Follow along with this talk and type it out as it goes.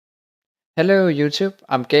Hello YouTube,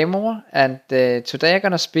 I'm Gamer, and today I'm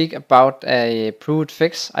gonna speak about a proved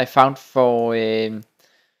fix I found for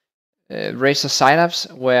Razer Synapse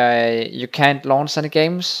where you can't launch any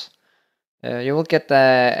games. You will get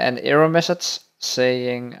an error message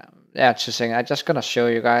saying, I'm just gonna show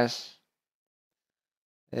you guys.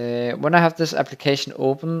 When I have this application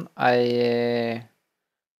open, I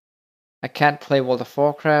can't play World of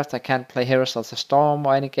Warcraft, I can't play Heroes of the Storm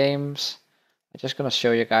or any games. I'm just gonna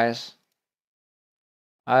show you guys.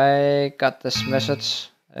 I got this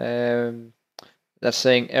message that's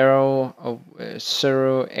saying error of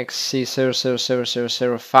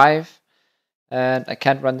 0xc0000005, and I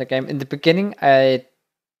can't run the game. In the beginning, I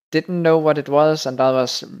didn't know what it was, and I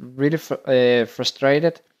was really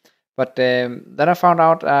frustrated. But then I found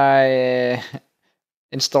out I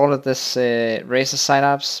installed this Razer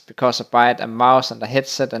Synapse because I bought a mouse and a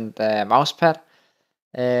headset and a mouse pad.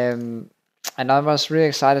 And I was really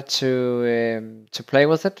excited to play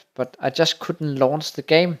with it, but I just couldn't launch the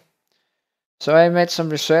game. So I made some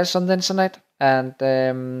research on the internet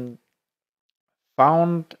and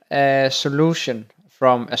found a solution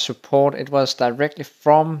from a support. It was directly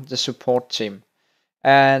from the support team,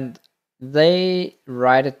 and they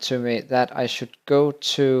write it to me that I should go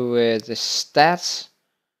to the stats,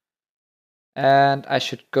 and I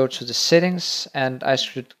should go to the settings, and I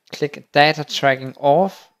should click data tracking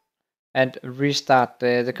off and restart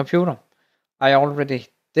the computer. I already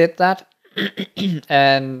did that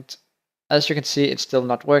and as you can see it's still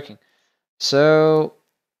not working. So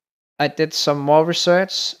I did some more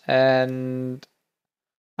research and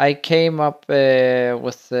I came up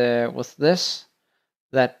with this,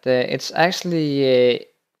 that it's actually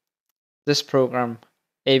this program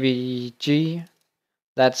AVG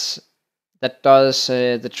that does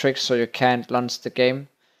the trick so you can't launch the game.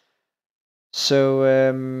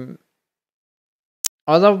 So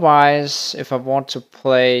otherwise, if I want to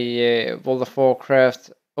play World of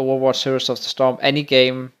Warcraft, Overwatch, Heroes of the Storm, any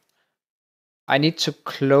game, I need to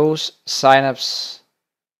close Synapse,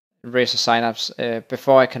 Razer Synapse,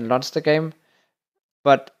 before I can launch the game.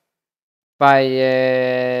 But by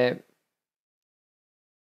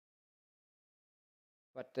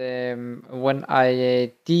when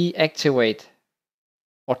I deactivate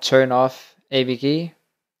or turn off AVG,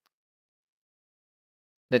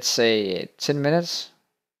 let's say 10 minutes,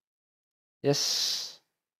 yes,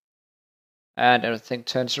 and everything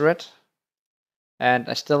turns red. And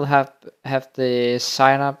I still have the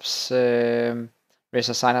Synapse,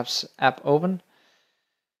 Razer Synapse app open,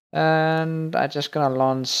 and I'm just gonna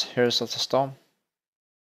launch Heroes of the Storm.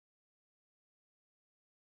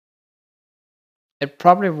 It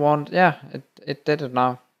probably won't. Yeah, it did it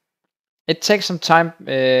now. It takes some time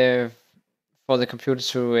for the computer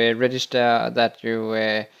to register that you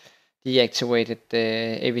deactivated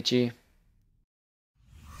the AVG.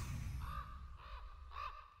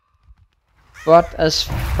 But as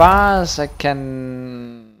far as I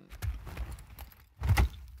can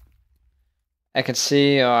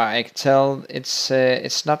see, or I can tell, it's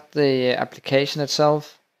not the application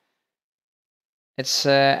itself. It's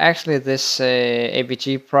actually this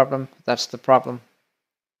AVG problem. That's the problem.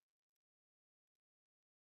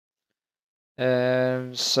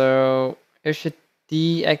 So if you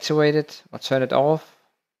deactivate it or turn it off,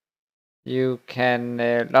 you can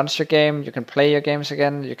launch your game. You can play your games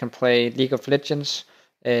again. You can play League of Legends,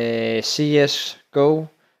 CS, Go,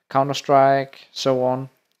 Counter-Strike, so on.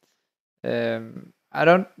 I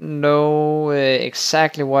don't know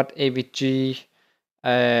exactly what AVG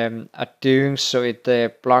are doing, so it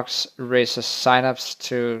blocks Razer Synapse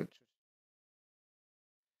to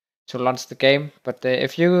launch the game. But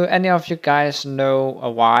if any of you guys know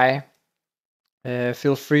why,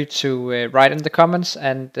 feel free to write in the comments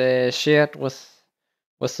and share it with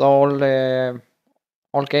all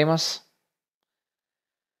gamers.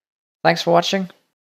 Thanks for watching.